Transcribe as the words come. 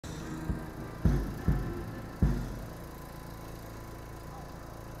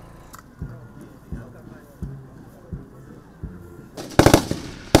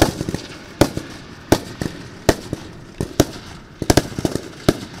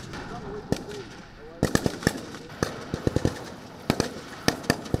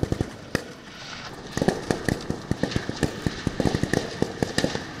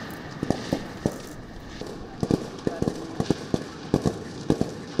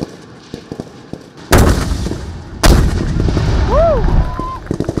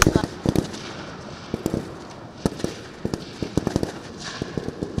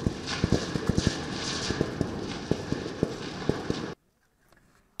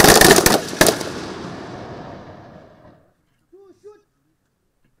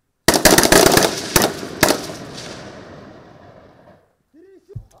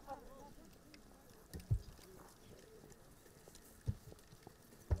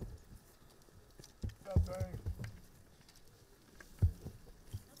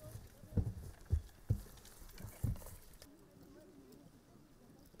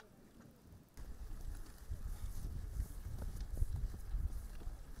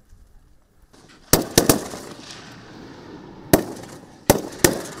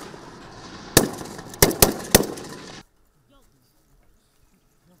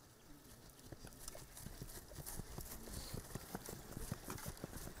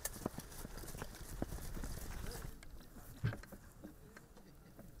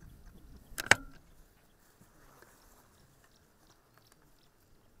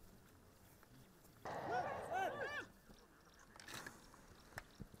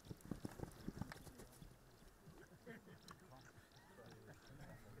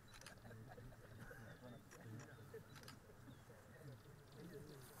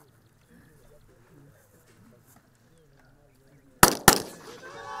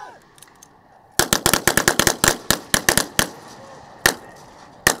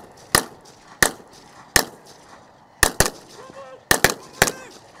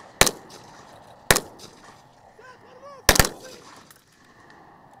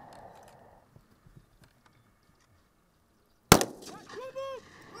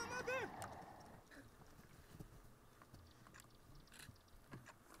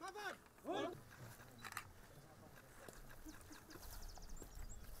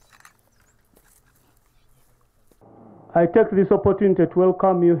I take this opportunity to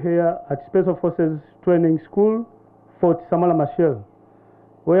welcome you here at Special Forces Training School, Fort Samala Machel,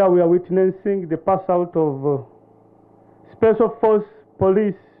 where we are witnessing the pass out of Special Force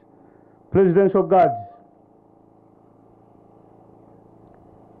Police Presidential Guards.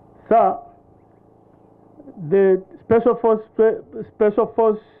 Sir, the Special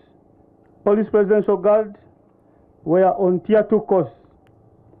Force Police Presidential Guard were on Tier 2 course,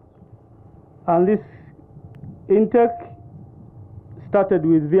 and this intake started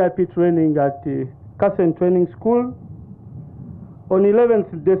with VIP training at Kasen Training School on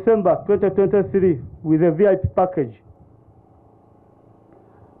 11th December 2023 with a VIP package.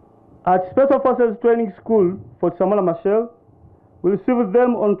 At Special Forces Training School for Samala Machel, we received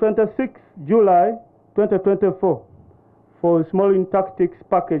them on 26th July 2024 for a small in tactics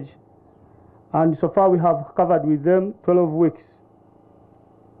package, and so far we have covered with them 12 weeks.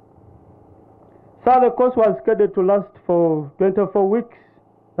 So the course was scheduled to last for 24 weeks,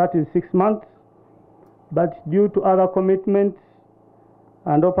 that is 6 months, but due to other commitments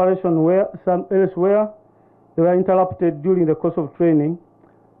and operation some elsewhere, they were interrupted during the course of training,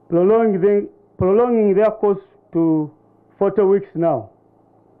 prolonging their course to 40 weeks now.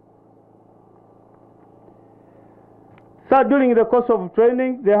 So during the course of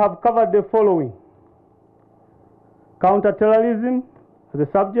training, they have covered the following: counterterrorism as a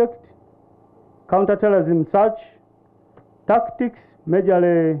subject, counterterrorism search, tactics,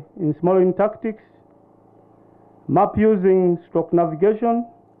 majorly in small in tactics, map using stroke navigation,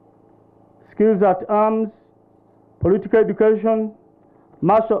 skills at arms, political education,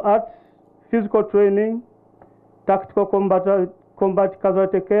 martial arts, physical training, tactical combat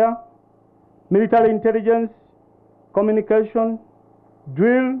casualty care, military intelligence, communication,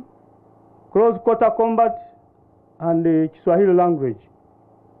 drill, close quarter combat, and the Kiswahili language.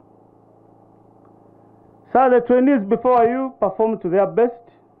 So the trainees before you performed to their best,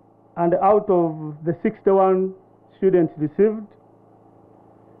 and out of the 61 students received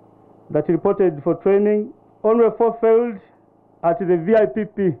that reported for training, only 4 failed at the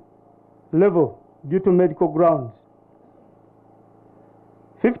VIPP level due to medical grounds.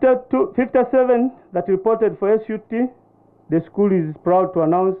 57 that reported for SUT, the school is proud to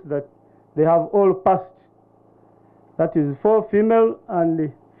announce that they have all passed. That is 4 female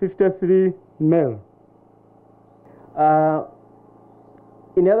and 53 male.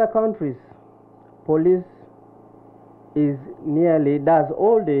 In other countries, police does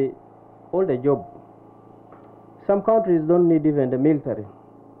all the job. Some countries don't need even the military.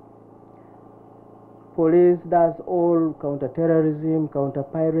 Police does all counter-terrorism,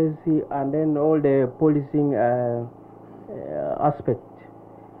 counter-piracy, and then all the policing aspect.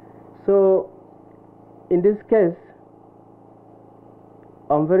 So, in this case,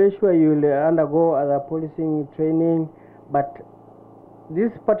 I'm very sure you will undergo other policing training, but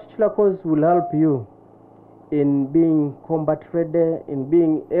this particular course will help you in being combat ready, in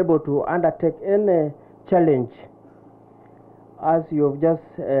being able to undertake any challenge as you have just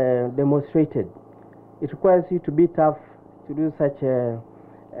demonstrated. It requires you to be tough to do such a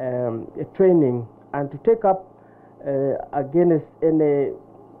training and to take up against any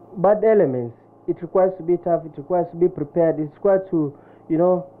bad elements. It requires to be tough, it requires to be prepared, it requires to, to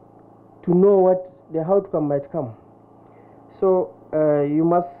know what the outcome might come. So you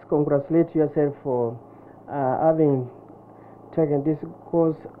must congratulate yourself for having taken this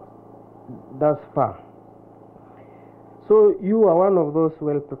course thus far. So you are one of those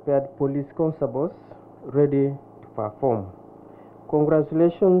well-prepared police constables ready to perform.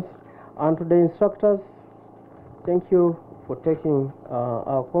 Congratulations. And to the instructors, thank you for taking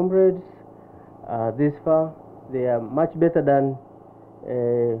our comrades this far. They are much better than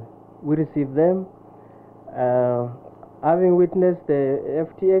we received them. Having witnessed the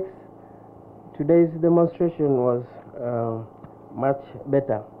FTX, today's demonstration was much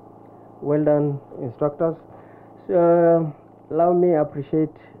better. Well done, instructors. So, allow me to appreciate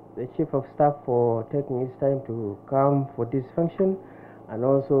the Chief of Staff for taking his time to come for this function, and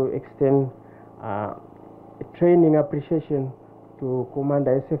also extend a training appreciation to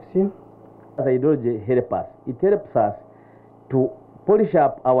Commander SFC. The ideology helps us. It helps us to polish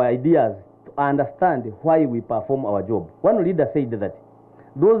up our ideas, to understand why we perform our job. One leader said that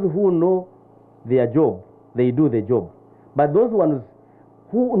those who know their job, they do the job. But those ones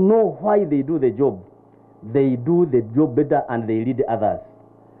who know why they do the job, they do the job better and they lead others.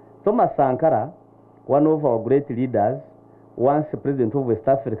 Thomas Sankara, one of our great leaders, once president of West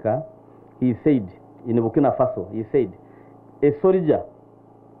Africa, he said, in Burkina Faso, he said, a soldier,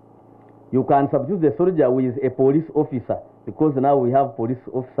 you can substitute the soldier with a police officer, because now we have police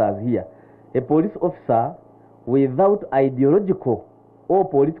officers here. A police officer without ideological or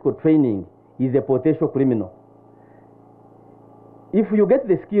political training is a potential criminal. If you get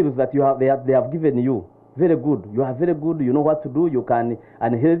the skills that they have given you, very good. You are very good. You know what to do. You can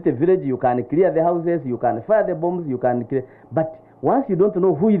inherit a village. You can clear the houses. You can fire the bombs. You can clear. But once you don't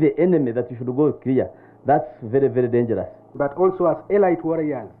know who is the enemy that you should go clear, that's very, very dangerous. But also as elite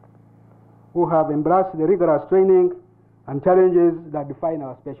warriors who have embraced the rigorous training and challenges that define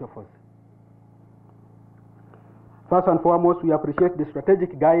our special force. First and foremost, we appreciate the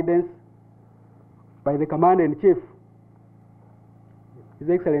strategic guidance by the Commander-in-Chief, His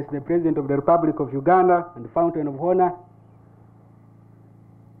Excellency the President of the Republic of Uganda and the Fountain of Honor,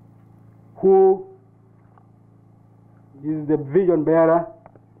 who is the vision bearer,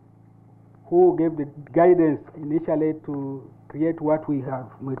 who gave the guidance initially to create what we have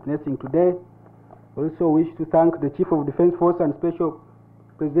witnessing today. Also wish to thank the Chief of Defense Force and Special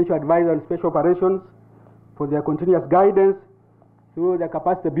Presidential Advisor on Special Operations for their continuous guidance through the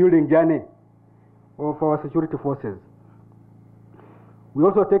capacity building journey of our security forces. We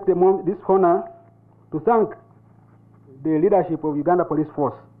also take this honor to thank the leadership of Uganda Police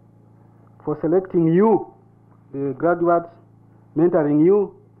Force for selecting you, the graduates, mentoring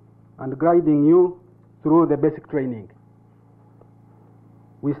you, and guiding you through the basic training.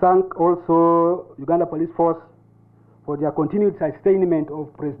 We thank also Uganda Police Force for their continued sustainment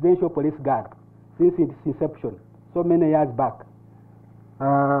of Presidential Police Guard since its inception, so many years back.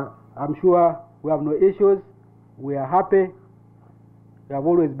 I'm sure we have no issues. We are happy. You have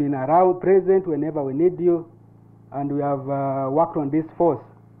always been around, present whenever we need you, and we have worked on this force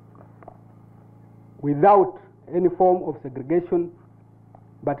without any form of segregation,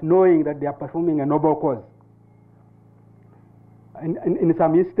 but knowing that they are performing a noble cause. In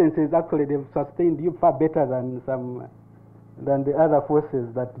some instances, actually, they've sustained you far better than the other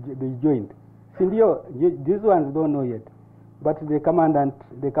forces that they joined. Sindio, these ones don't know yet, but the commander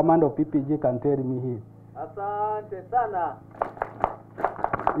of PPG can tell me here. Asante sana.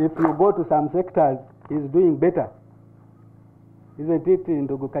 If you go to some sectors, he's doing better. Isn't it in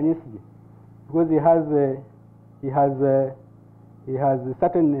Kanyesi? Because he has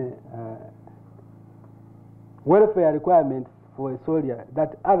certain welfare requirements for a soldier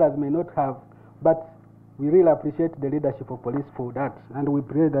that others may not have, but we really appreciate the leadership of police for that, and we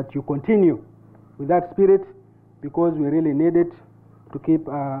pray that you continue with that spirit, because we really need it to keep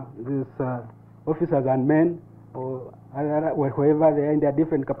these officers and men, or wherever they are in their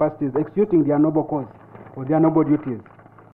different capacities, executing their noble cause or their noble duties.